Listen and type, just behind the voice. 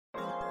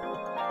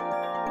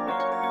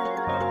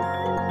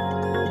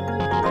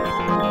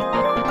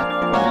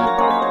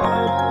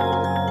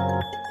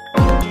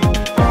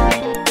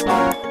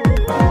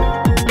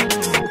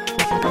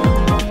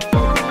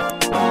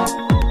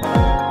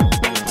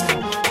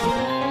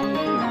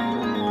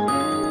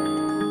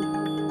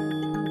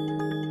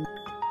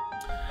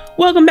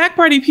Welcome back,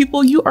 party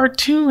people. You are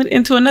tuned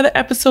into another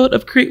episode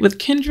of Create with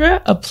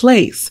Kendra, a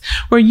place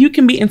where you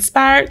can be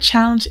inspired,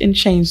 challenged, and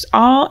changed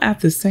all at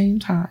the same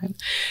time.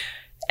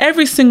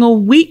 Every single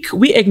week,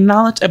 we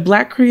acknowledge a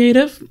Black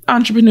creative,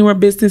 entrepreneur,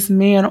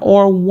 businessman,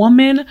 or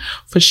woman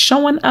for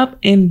showing up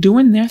and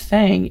doing their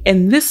thing.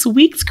 And this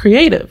week's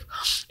creative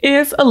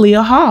is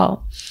Aaliyah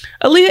Hall.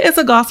 Aaliyah is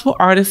a gospel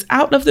artist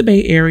out of the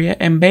Bay Area,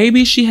 and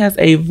baby, she has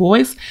a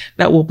voice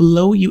that will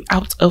blow you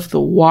out of the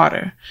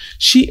water.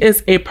 She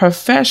is a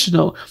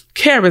professional,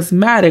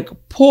 charismatic,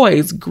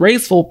 poised,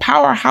 graceful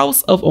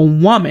powerhouse of a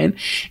woman,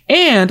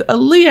 and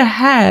Aaliyah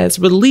has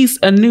released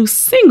a new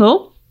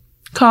single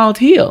called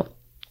Heal.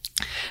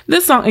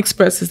 This song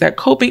expresses that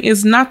coping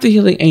is not the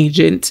healing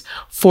agent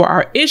for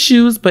our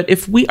issues, but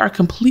if we are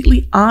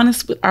completely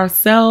honest with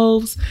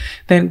ourselves,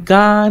 then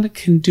God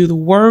can do the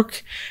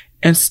work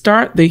and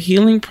start the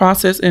healing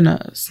process in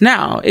us.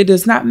 Now, it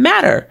does not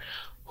matter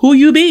who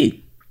you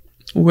be,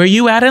 where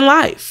you at in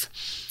life.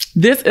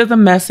 This is a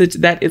message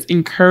that is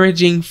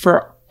encouraging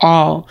for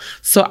all.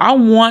 So I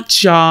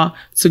want y'all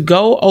to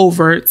go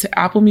over to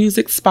Apple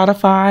Music,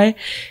 Spotify,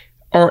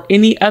 or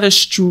any other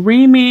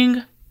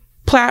streaming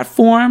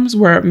platforms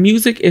where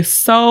music is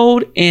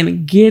sold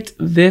and get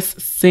this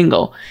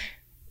single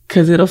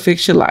because it'll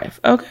fix your life.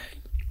 Okay.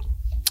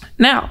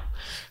 Now,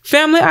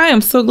 family, I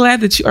am so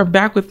glad that you are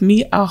back with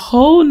me a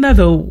whole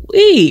nother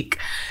week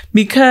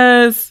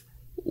because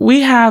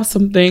we have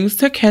some things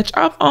to catch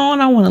up on.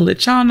 I want to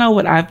let y'all know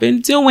what I've been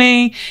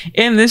doing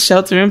in this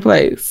shelter in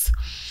place.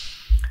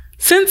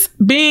 Since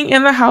being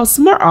in the house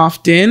more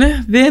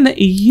often than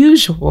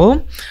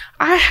usual,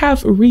 I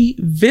have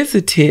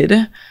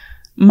revisited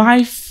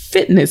my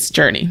fitness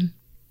journey.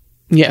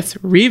 Yes,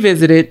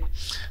 revisited.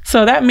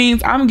 So that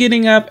means I'm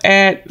getting up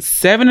at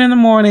 7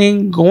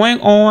 a.m,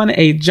 going on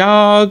a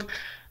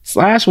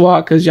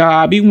jog/walk, because y'all,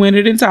 I be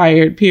winded and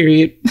tired,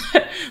 period.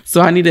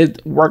 So I need to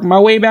work my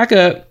way back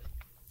up.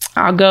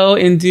 I'll go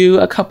and do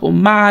a couple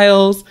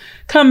miles,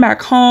 come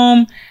back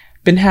home,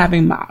 been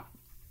having my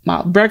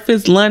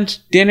breakfast, lunch,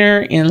 dinner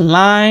in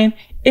line,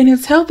 and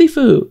it's healthy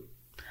food.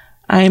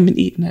 I ain't been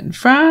eating nothing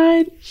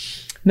fried,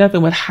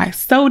 nothing with high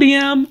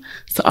sodium.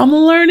 So I'm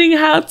learning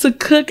how to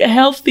cook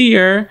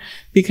healthier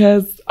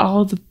because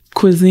all the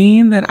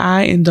cuisine that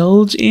I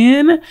indulge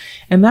in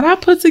and that I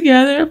put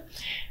together,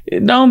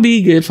 it don't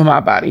be good for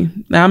my body.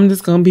 I'm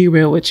just going to be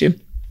real with you.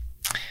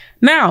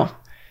 Now,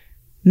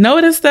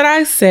 notice that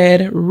I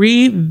said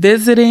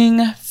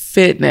revisiting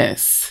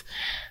fitness.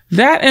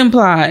 That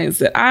implies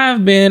that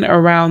I've been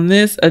around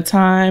this a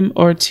time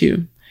or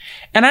two.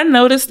 And I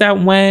noticed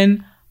that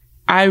when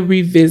I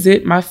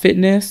revisit my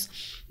fitness,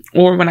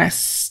 or when I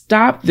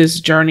stop this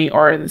journey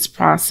or this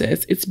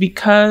process, it's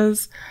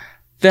because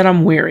that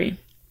I'm weary.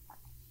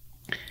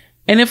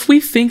 And if we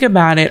think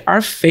about it,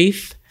 our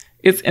faith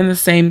is in the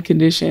same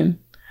condition.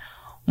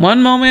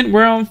 One moment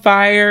we're on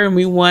fire and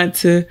we want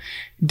to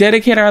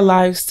dedicate our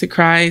lives to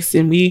Christ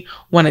and we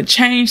want to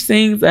change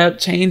things up,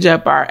 change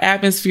up our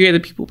atmosphere, the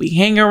people we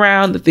hang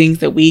around, the things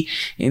that we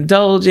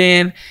indulge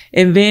in.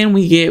 And then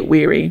we get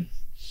weary.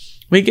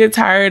 We get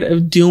tired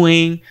of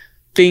doing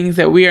things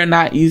that we are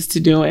not used to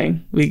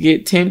doing. We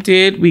get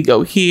tempted, we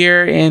go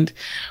here, and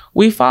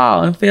we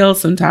fall and fail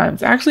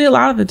sometimes. Actually, a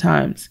lot of the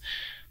times,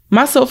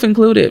 myself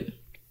included.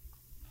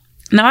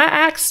 Now, I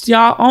asked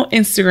y'all on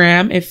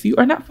Instagram. If you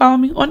are not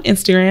following me on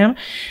Instagram,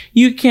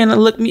 you can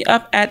look me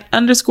up at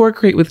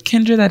 _Create with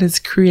Kendra. That is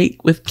Create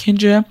with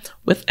Kendra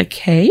with a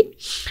K.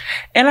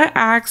 And I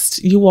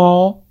asked you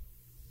all,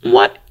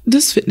 what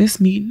does fitness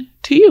mean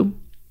to you?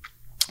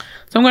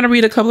 So I'm going to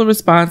read a couple of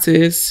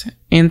responses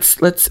and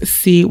let's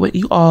see what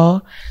you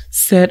all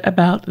said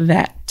about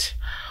that.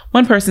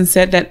 One person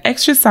said that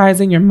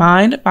exercising your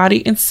mind,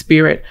 body, and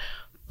spirit,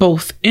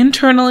 both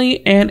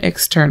internally and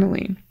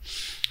externally.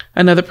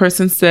 Another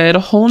person said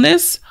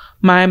wholeness,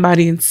 mind,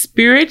 body, and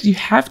spirit. You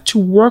have to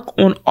work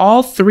on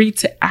all three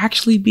to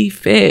actually be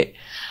fit.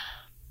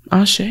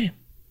 Ashe.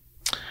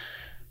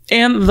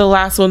 And the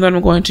last one that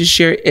I'm going to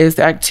share is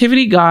the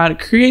activity God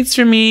creates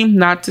for me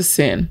not to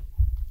sin.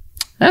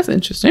 That's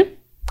interesting.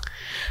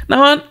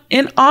 Now,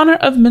 in honor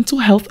of Mental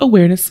Health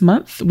Awareness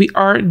Month, we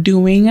are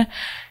doing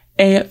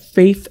a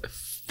faith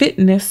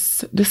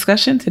fitness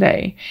discussion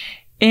today.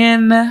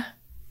 In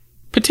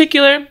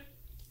particular,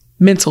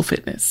 mental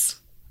fitness.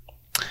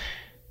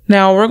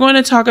 Now, we're going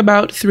to talk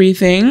about three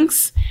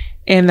things,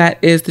 and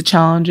that is the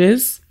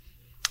challenges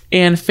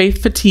and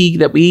faith fatigue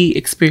that we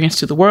experience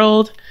to the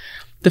world,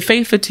 the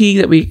faith fatigue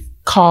that we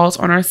cause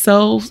on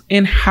ourselves,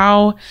 and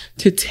how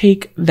to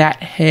take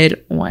that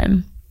head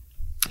on.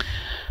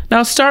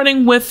 Now,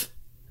 starting with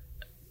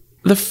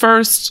the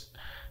first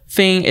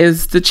thing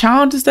is the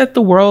challenges that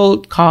the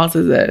world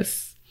causes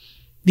us.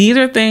 These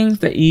are things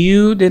that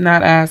you did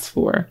not ask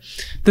for.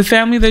 The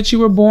family that you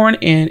were born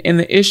in and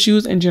the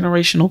issues and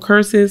generational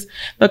curses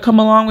that come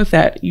along with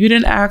that. You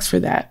didn't ask for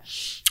that.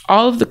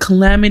 All of the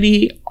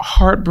calamity,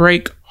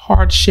 heartbreak,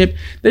 hardship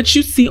that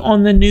you see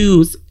on the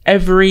news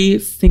every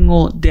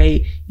single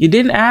day. You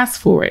didn't ask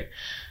for it.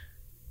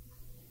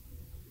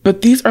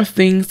 But these are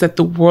things that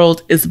the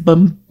world is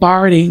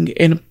bombarding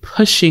and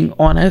pushing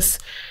on us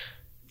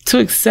to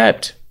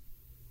accept,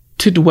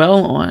 to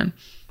dwell on.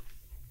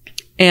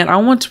 And I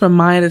want to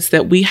remind us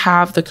that we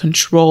have the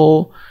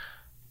control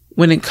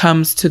when it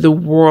comes to the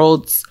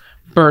world's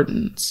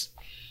burdens.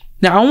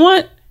 Now, I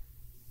want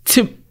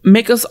to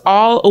make us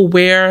all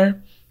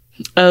aware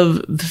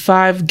of the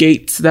 5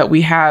 gates that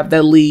we have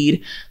that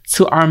lead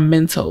to our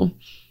mental.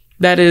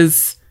 That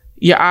is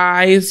your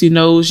eyes, your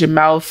nose, your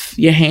mouth,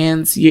 your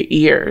hands, your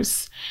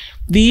ears.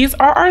 These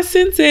are our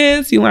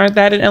senses. You learned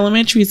that in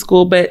elementary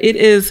school, but it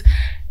is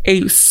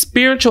a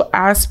spiritual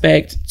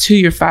aspect to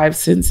your 5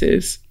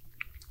 senses.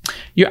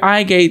 Your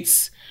eye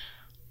gates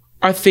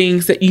are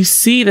things that you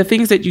see, the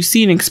things that you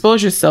see and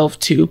expose yourself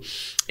to.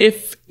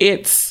 If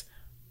it's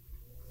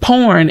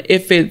porn,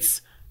 if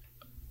it's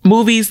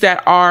movies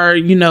that are,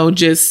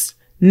 just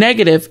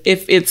negative,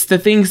 if it's the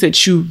things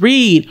that you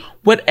read,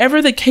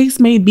 whatever the case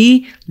may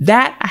be,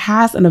 that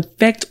has an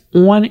effect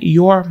on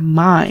your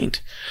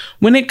mind.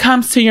 When it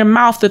comes to your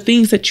mouth, the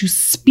things that you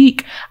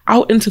speak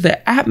out into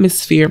the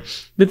atmosphere,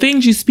 the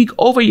things you speak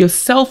over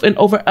yourself and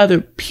over other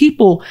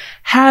people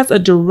has a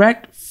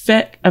direct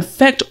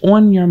effect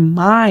on your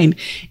mind.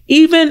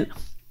 Even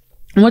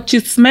what you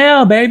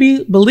smell,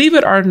 baby, believe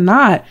it or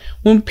not,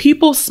 when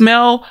people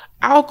smell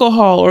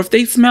alcohol or if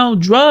they smell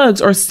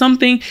drugs or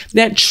something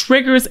that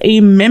triggers a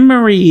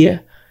memory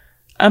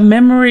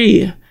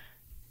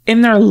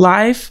in their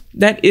life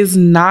that is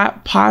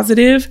not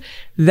positive,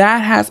 that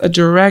has a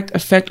direct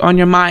effect on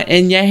your mind.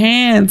 And your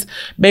hands,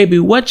 baby,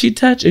 what you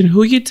touch and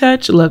who you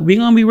touch. Look, we're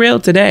going to be real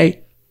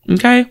today.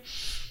 Okay.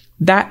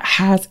 That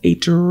has a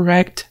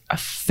direct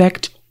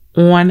effect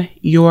on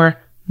your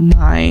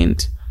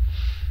mind.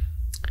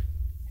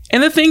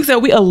 And the things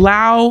that we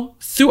allow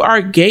through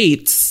our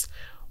gates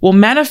will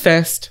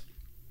manifest,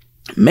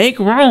 make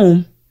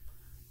room,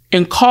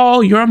 and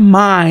call your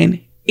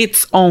mind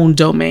its own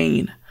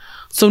domain.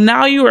 So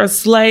now you are a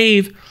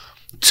slave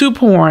to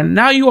porn.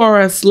 Now you are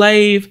a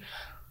slave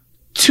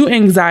to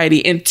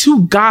anxiety and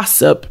to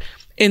gossip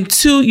and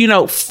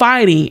to,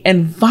 fighting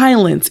and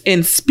violence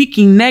and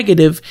speaking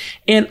negative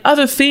and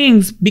other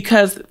things,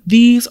 because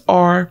these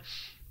are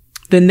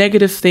the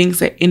negative things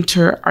that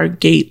enter our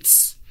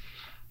gates.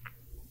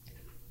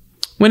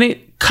 When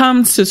it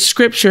comes to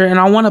scripture, and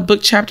I want to book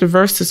chapter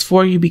verses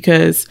for you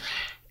because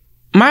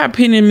my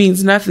opinion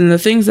means nothing. The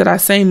things that I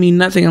say mean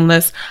nothing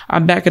unless I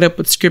back it up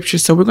with scripture.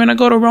 So we're going to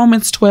go to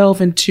Romans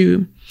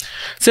 12:2. It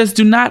says,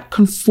 do not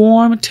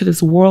conform to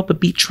this world, but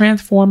be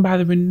transformed by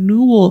the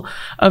renewal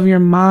of your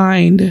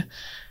mind,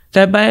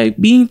 that by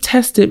being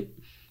tested,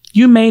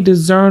 you may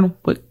discern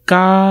what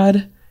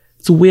God's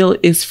will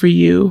is for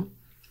you.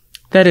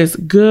 That is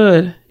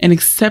good and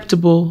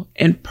acceptable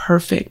and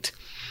perfect.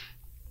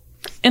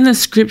 In the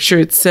scripture,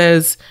 it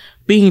says,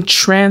 being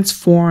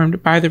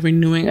transformed by the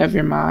renewing of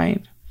your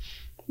mind.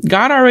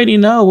 God already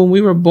knows when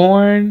we were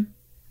born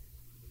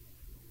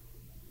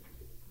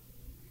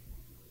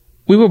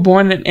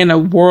in a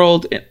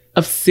world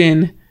of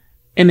sin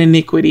and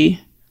iniquity,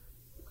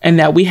 and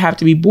that we have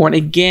to be born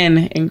again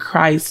in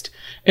Christ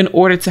in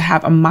order to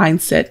have a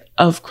mindset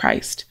of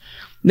Christ.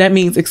 That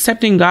means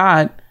accepting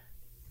God,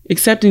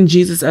 accepting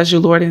Jesus as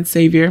your Lord and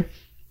Savior,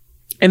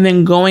 and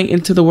then going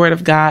into the Word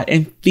of God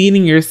and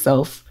feeding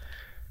yourself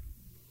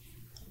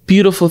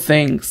beautiful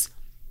things,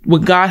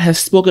 what God has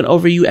spoken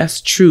over you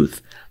as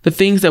truth, the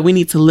things that we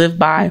need to live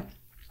by.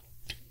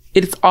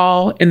 It's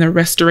all in the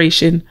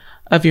restoration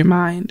of your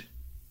mind.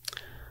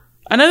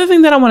 Another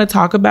thing that I want to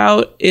talk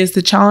about is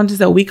the challenges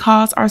that we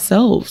cause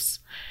ourselves.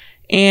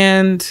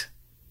 And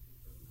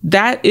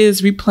that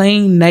is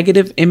replaying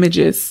negative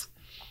images.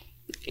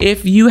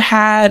 If you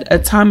had a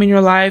time in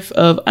your life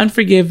of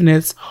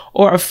unforgiveness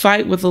or a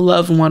fight with a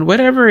loved one,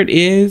 whatever it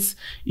is,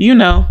 we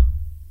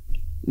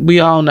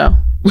all know.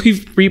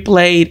 We've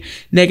replayed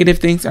negative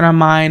things in our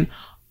mind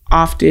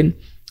often.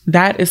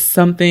 That is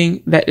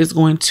something that is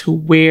going to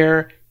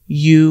wear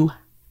you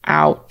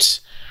out.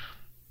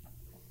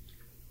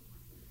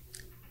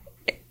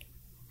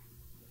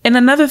 And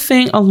another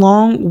thing,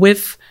 along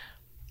with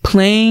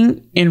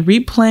playing and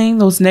replaying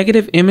those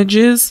negative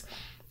images,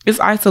 is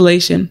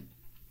isolation.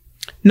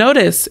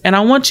 Notice, and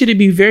I want you to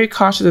be very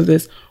cautious of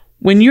this,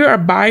 when you are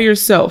by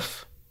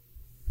yourself,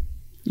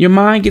 your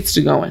mind gets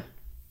to going.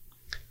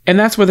 And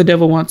that's where the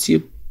devil wants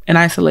you, in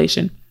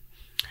isolation.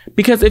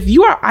 Because if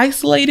you are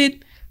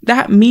isolated,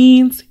 that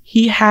means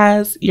he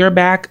has your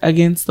back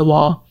against the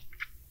wall.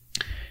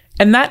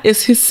 And that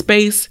is his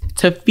space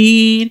to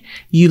feed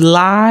you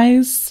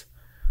lies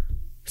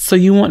so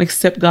you won't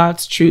accept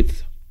God's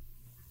truth.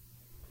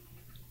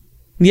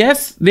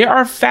 Yes, there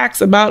are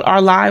facts about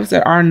our lives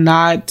that are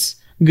not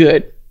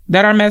good,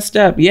 that are messed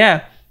up.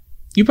 Yeah,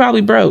 you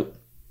probably broke.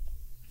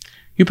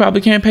 You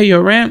probably can't pay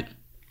your rent.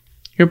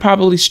 You're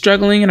probably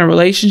struggling in a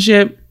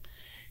relationship.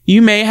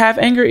 You may have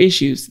anger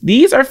issues.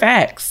 These are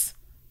facts.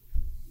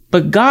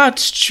 But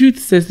God's truth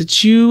says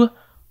that you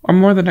are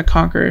more than a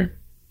conqueror,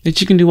 that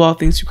you can do all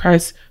things through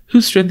Christ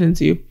who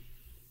strengthens you.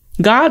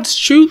 God's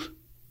truth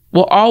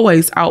will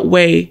always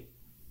outweigh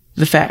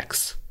the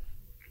facts.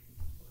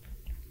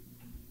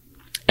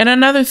 And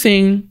another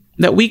thing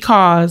that we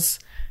cause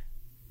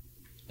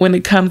when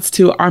it comes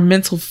to our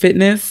mental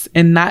fitness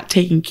and not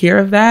taking care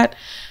of that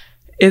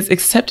is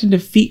accepting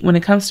defeat when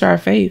it comes to our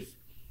faith.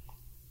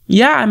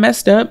 Yeah, I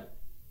messed up.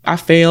 I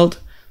failed.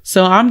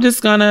 So I'm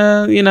just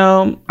gonna,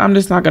 I'm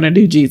just not gonna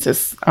do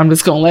Jesus. I'm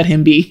just gonna let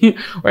him be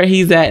where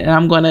he's at. And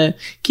I'm gonna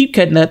keep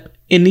cutting up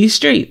in these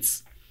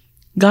streets.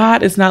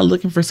 God is not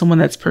looking for someone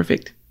that's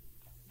perfect.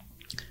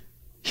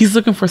 He's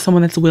looking for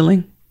someone that's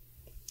willing.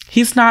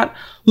 He's not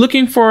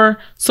looking for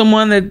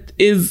someone that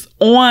is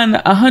on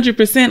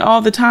 100% all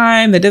the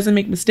time, that doesn't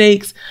make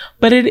mistakes,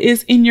 but it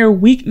is in your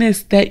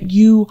weakness that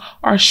you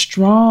are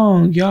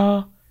strong,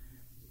 y'all.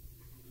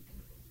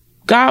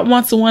 God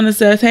wants someone that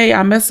says, hey,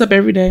 I mess up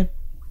every day.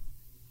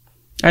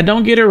 I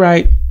don't get it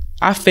right.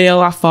 I fail,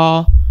 I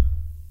fall,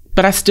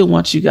 but I still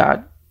want you,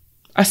 God.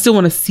 I still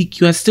want to seek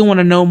you. I still want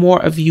to know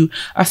more of you.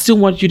 I still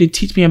want you to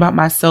teach me about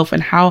myself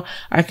and how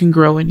I can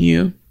grow in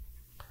you.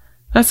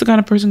 That's the kind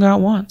of person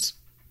God wants.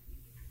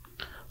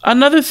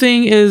 Another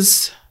thing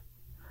is,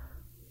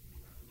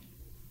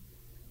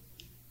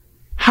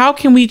 how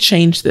can we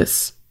change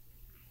this?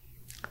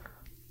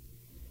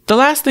 The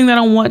last thing that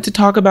I want to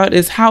talk about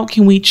is how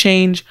can we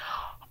change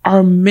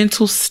our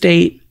mental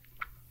state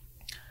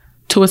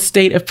to a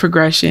state of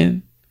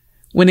progression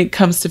when it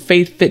comes to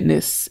faith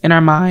fitness in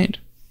our mind.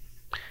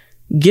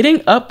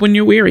 Getting up when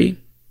you're weary.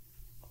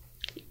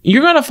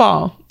 You're going to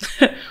fall.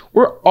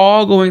 We're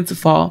all going to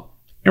fall.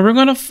 And we're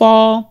going to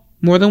fall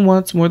more than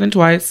once, more than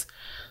twice,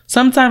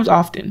 sometimes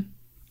often,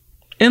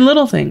 in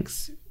little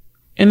things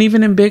and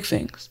even in big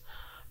things.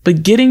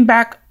 But getting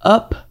back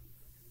up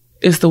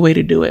is the way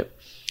to do it.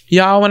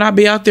 Y'all, when I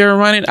be out there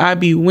running, I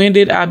be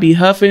winded, I be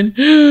huffing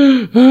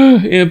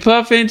and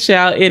puffing.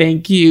 Child, it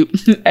ain't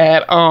cute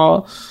at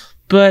all.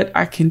 But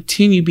I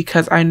continue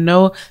because I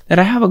know that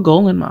I have a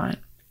goal in mind.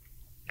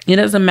 It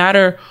doesn't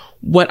matter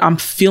what I'm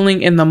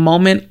feeling in the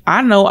moment.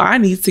 I know I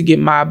need to get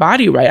my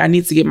body right. I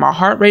need to get my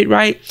heart rate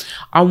right.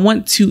 I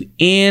want to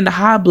end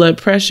high blood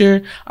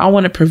pressure. I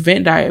want to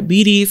prevent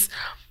diabetes.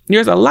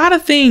 There's a lot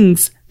of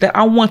things that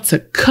I want to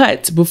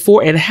cut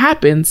before it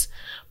happens,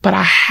 but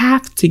I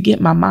have to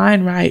get my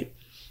mind right.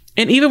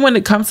 And even when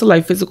it comes to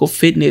like physical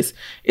fitness,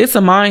 it's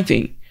a mind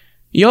thing.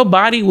 Your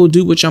body will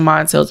do what your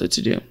mind tells it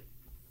to do.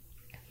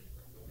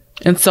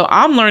 And so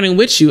I'm learning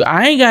with you.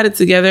 I ain't got it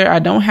together. I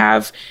don't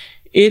have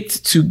it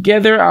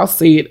together. I'll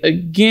say it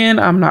again.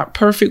 I'm not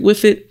perfect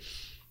with it,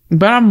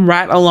 but I'm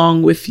right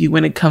along with you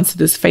when it comes to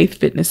this faith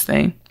fitness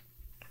thing.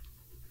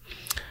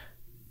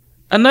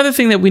 Another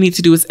thing that we need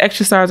to do is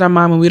exercise our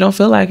mind when we don't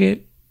feel like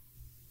it.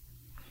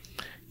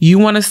 You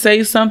want to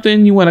say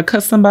something, you want to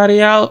cut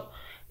somebody out,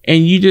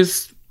 and you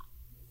just,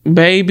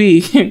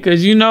 baby,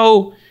 because you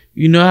know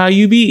how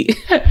you be.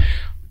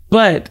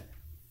 But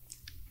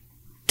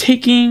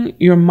taking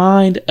your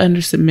mind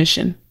under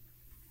submission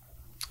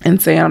and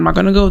saying, I'm not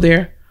going to go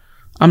there.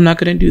 I'm not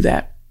going to do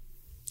that.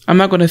 I'm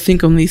not going to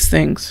think on these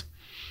things.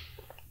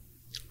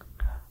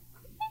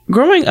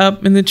 Growing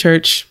up in the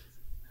church,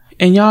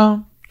 and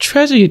y'all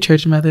treasure your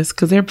church mothers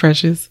because they're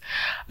precious.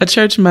 A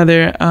church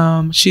mother,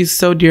 she's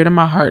so dear to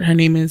my heart. Her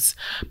name is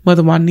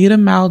Mother Juanita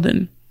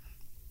Malden.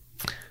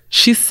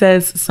 She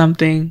says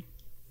something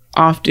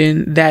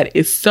often that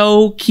is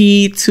so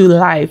key to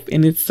life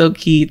and it's so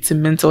key to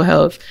mental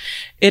health.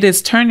 It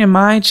is turn your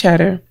mind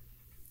chatter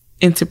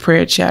into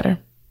prayer chatter.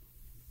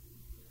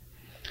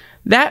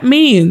 That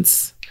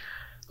means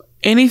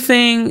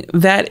anything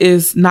that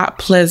is not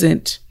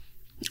pleasant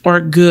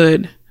or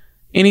good,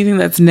 anything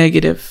that's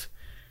negative,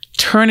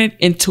 turn it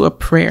into a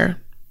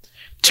prayer.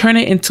 Turn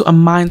it into a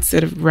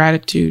mindset of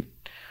gratitude.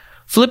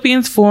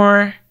 Philippians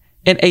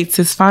 4:8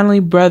 says, finally,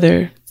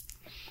 brother,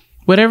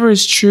 whatever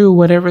is true,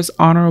 whatever is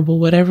honorable,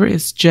 whatever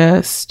is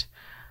just,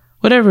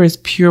 whatever is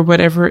pure,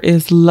 whatever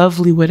is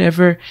lovely,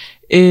 whatever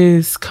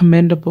is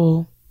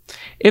commendable,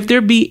 if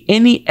there be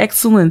any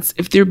excellence,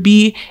 if there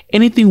be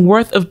anything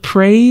worth of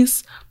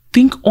praise,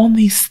 think on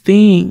these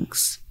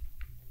things.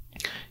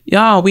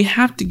 Y'all, we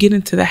have to get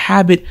into the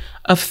habit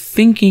of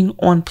thinking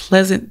on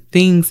pleasant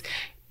things,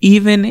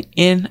 even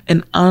in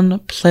an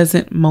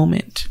unpleasant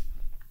moment.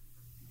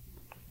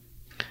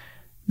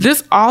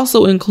 This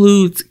also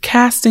includes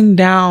casting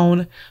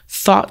down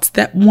thoughts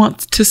that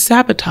want to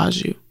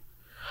sabotage you.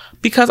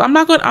 Because I'm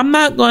not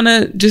going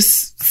to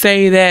just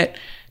say that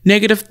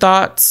negative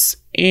thoughts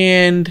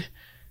and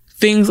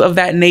things of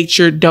that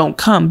nature don't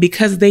come,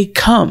 because they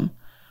come.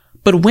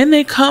 But when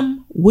they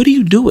come, what do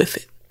you do with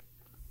it?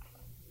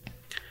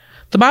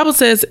 The Bible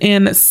says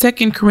in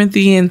 2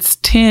 Corinthians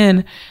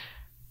 10,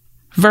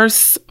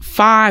 verse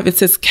 5, it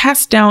says,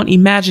 cast down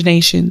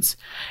imaginations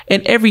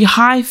and every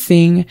high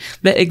thing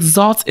that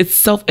exalts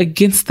itself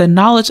against the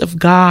knowledge of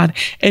God,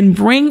 and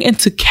bring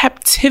into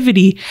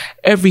captivity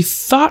every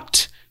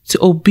thought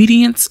to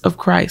obedience of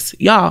Christ.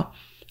 Y'all,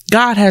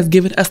 God has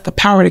given us the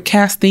power to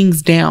cast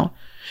things down.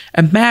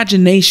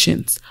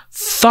 Imaginations,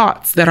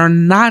 thoughts that are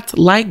not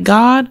like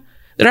God,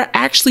 that are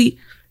actually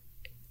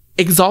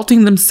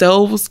exalting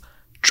themselves,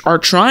 are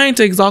trying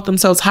to exalt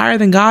themselves higher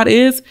than God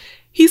is.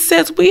 he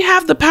says we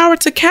have the power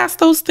to cast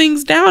those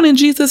things down in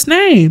Jesus'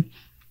 name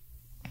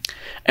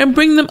and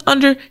bring them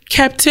under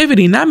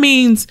captivity. And that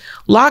means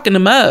locking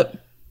them up,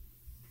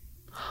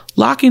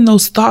 locking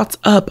those thoughts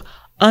up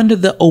under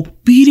the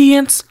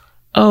obedience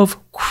of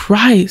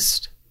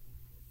Christ.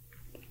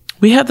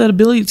 We have that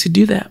ability to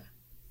do that.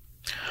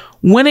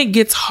 When it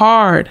gets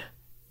hard,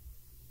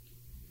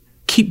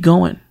 keep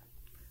going.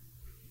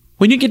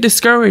 When you get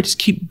discouraged,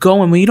 keep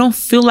going. When you don't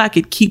feel like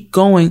it, keep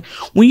going.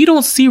 When you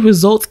don't see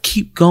results,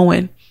 keep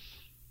going.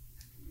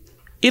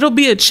 It'll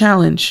be a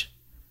challenge.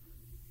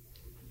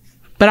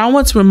 But I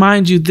want to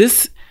remind you,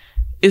 this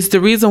is the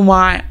reason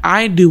why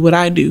I do what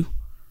I do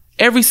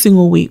every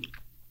single week.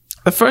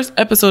 The first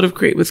episode of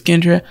Create with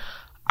Kendra,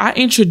 I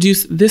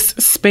introduced this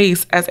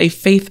space as a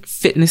faith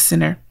fitness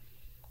center.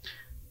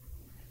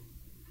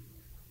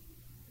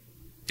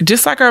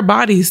 Just like our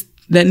bodies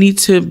that need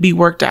to be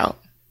worked out,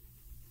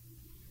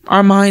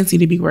 our minds need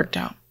to be worked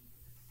out.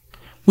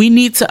 We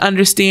need to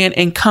understand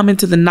and come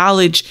into the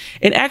knowledge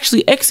and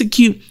actually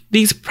execute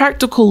these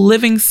practical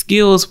living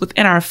skills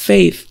within our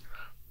faith.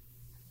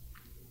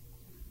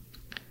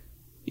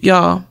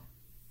 Y'all,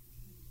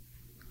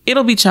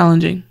 it'll be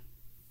challenging.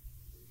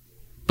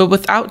 But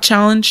without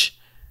challenge,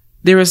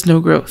 there is no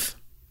growth.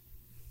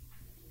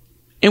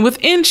 And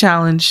within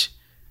challenge,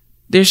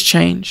 there's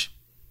change.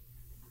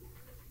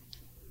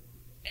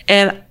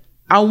 And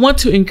I want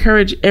to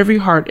encourage every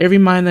heart, every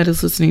mind that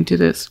is listening to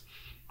this,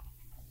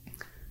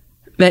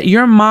 that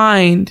your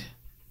mind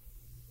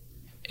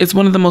is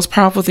one of the most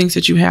powerful things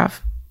that you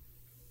have.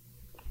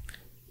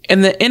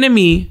 And the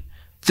enemy,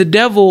 the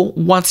devil,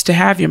 wants to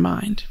have your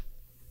mind.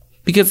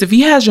 Because if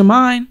he has your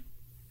mind,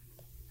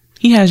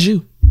 he has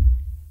you.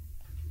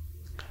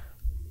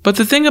 But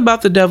the thing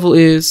about the devil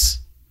is,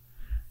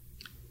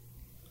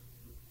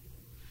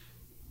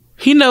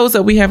 he knows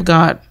that we have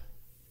God,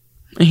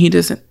 and he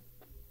doesn't.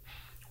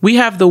 We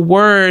have the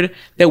word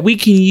that we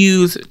can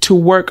use to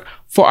work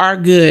for our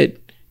good,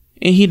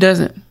 and he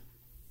doesn't.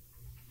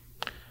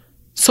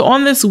 So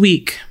on this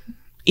week,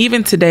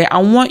 even today, I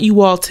want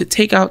you all to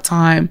take out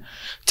time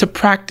to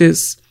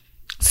practice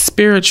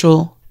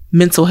spiritual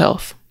mental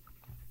health.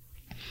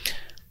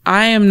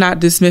 I am not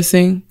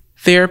dismissing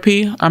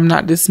therapy. I'm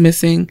not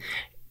dismissing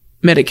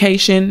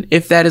medication.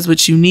 If that is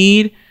what you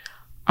need,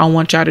 I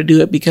want y'all to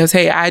do it because,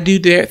 hey, I do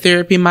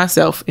therapy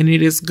myself and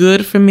it is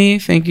good for me.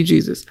 Thank you,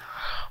 Jesus.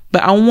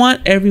 But I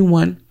want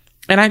everyone,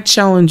 and I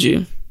challenge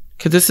you,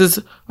 because this is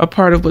a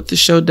part of what the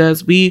show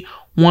does. We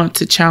want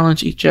to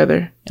challenge each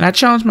other. And I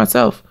challenge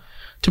myself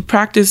to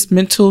practice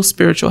mental,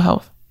 spiritual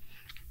health.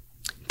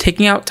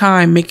 Taking out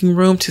time, making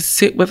room to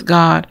sit with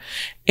God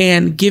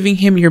and giving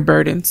him your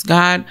burdens.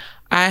 God,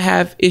 I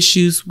have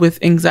issues with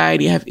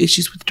anxiety. I have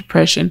issues with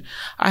depression.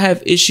 I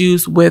have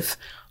issues with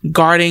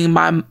guarding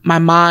my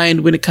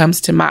mind when it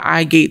comes to my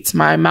eye gates,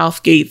 my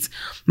mouth gates,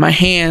 my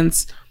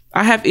hands.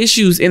 I have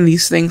issues in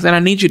these things and I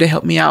need you to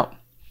help me out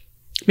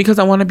because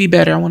I want to be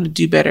better. I want to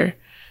do better.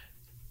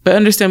 But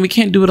understand, we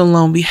can't do it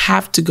alone. We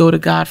have to go to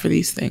God for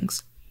these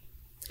things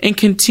and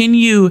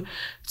continue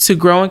to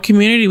grow in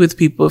community with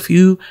people. If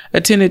you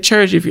attend a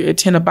church, if you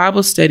attend a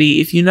Bible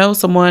study, if you know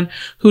someone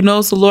who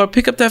knows the Lord,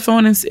 pick up that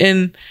phone and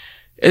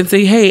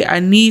say, hey, I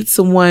need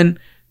someone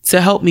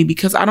to help me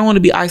because I don't want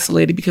to be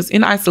isolated, because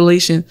in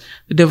isolation,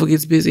 the devil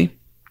gets busy.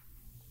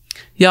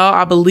 Y'all,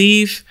 I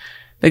believe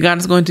that God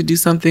is going to do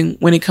something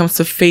when it comes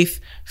to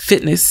faith,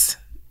 fitness,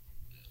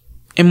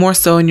 and more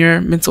so in your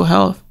mental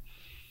health.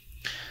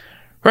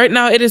 Right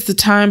now, it is the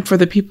time for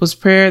the People's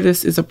Prayer.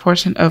 This is a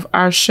portion of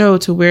our show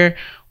to where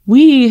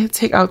we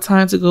take out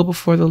time to go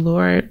before the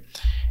Lord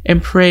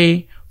and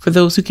pray for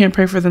those who can't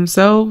pray for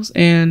themselves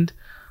and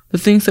the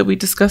things that we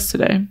discussed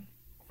today.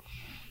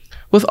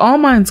 With all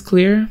minds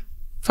clear,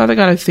 Father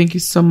God, I thank you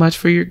so much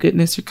for your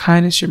goodness, your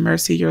kindness, your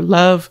mercy, your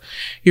love,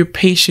 your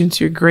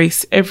patience, your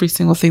grace, every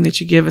single thing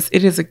that you give us.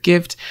 It is a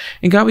gift.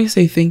 And God, we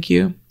say thank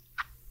you.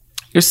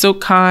 You're so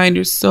kind.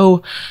 You're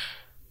so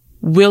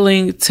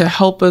willing to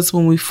help us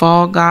when we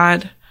fall,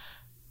 God.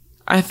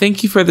 I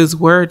thank you for this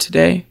word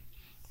today.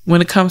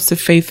 When it comes to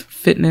faith,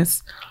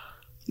 fitness,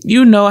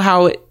 you know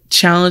how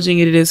challenging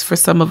it is for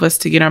some of us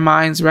to get our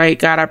minds right.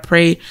 God, I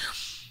pray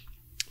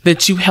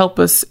that you help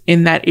us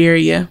in that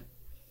area.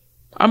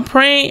 I'm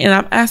praying and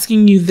I'm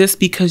asking you this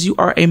because you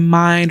are a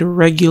mind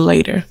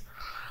regulator.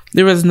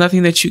 There is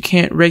nothing that you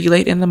can't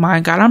regulate in the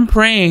mind. God, I'm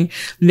praying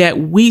that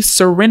we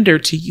surrender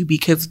to you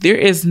because there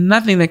is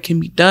nothing that can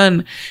be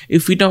done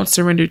if we don't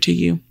surrender to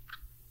you.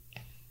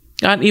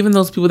 God, even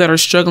those people that are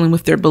struggling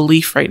with their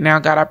belief right now,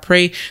 God, I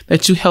pray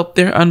that you help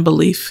their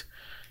unbelief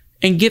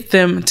and get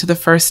them to the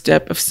first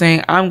step of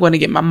saying, I'm going to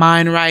get my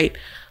mind right.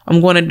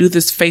 I'm going to do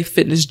this faith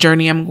fitness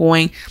journey. I'm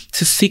going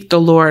to seek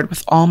the Lord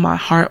with all my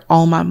heart,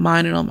 all my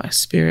mind, and all my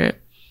spirit.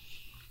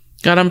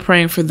 God, I'm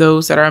praying for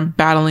those that are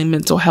battling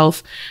mental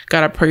health.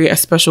 God, I pray a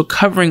special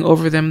covering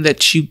over them,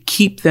 that you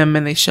keep them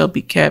and they shall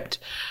be kept.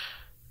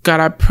 God,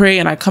 I pray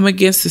and I come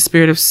against the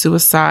spirit of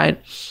suicide.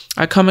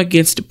 I come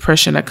against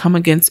depression. I come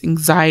against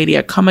anxiety.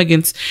 I come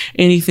against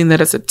anything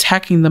that is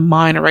attacking the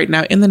mind right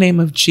now in the name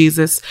of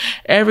Jesus.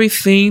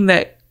 Everything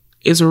that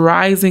is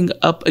rising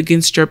up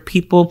against your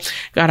people,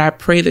 God, I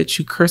pray that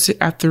you curse it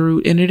at the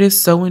root. And it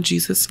is so in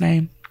Jesus'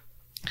 name.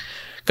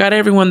 God,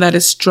 everyone that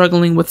is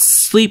struggling with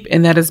sleep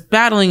and that is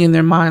battling in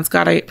their minds,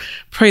 God, I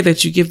pray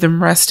that you give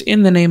them rest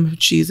in the name of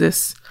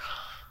Jesus.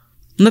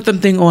 Let them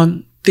think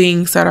on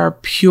things that are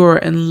pure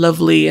and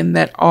lovely and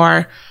that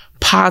are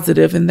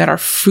positive and that are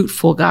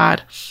fruitful,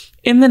 God,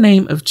 in the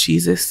name of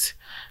Jesus.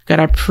 God,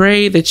 I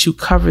pray that you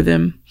cover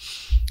them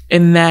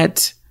and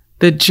that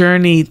the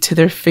journey to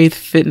their faith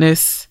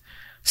fitness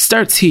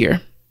starts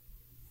here.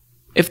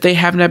 If they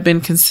have not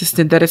been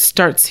consistent, that it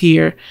starts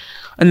here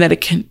and that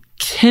it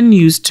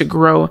continues to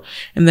grow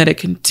and that it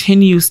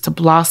continues to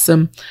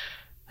blossom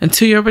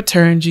until your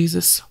return,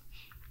 Jesus.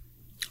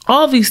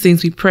 All these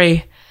things we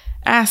pray,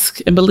 ask,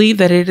 and believe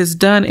that it is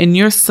done in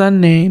your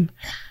Son's name.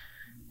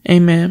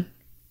 Amen.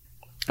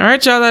 All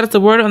right, y'all, that is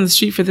the word on the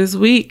street for this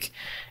week.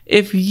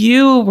 If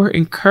you were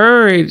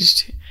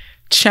encouraged,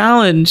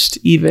 challenged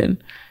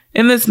even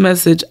in this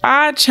message,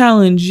 I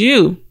challenge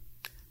you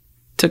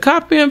to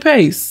copy and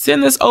paste.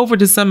 Send this over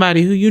to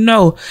somebody who you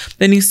know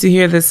that needs to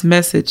hear this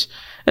message.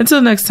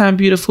 Until next time,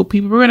 beautiful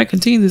people, we're going to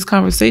continue this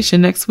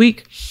conversation next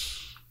week.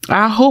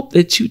 I hope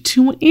that you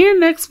tune in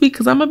next week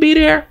because I'm going to be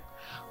there.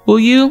 Will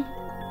you?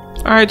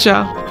 All right,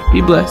 y'all.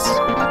 Be blessed.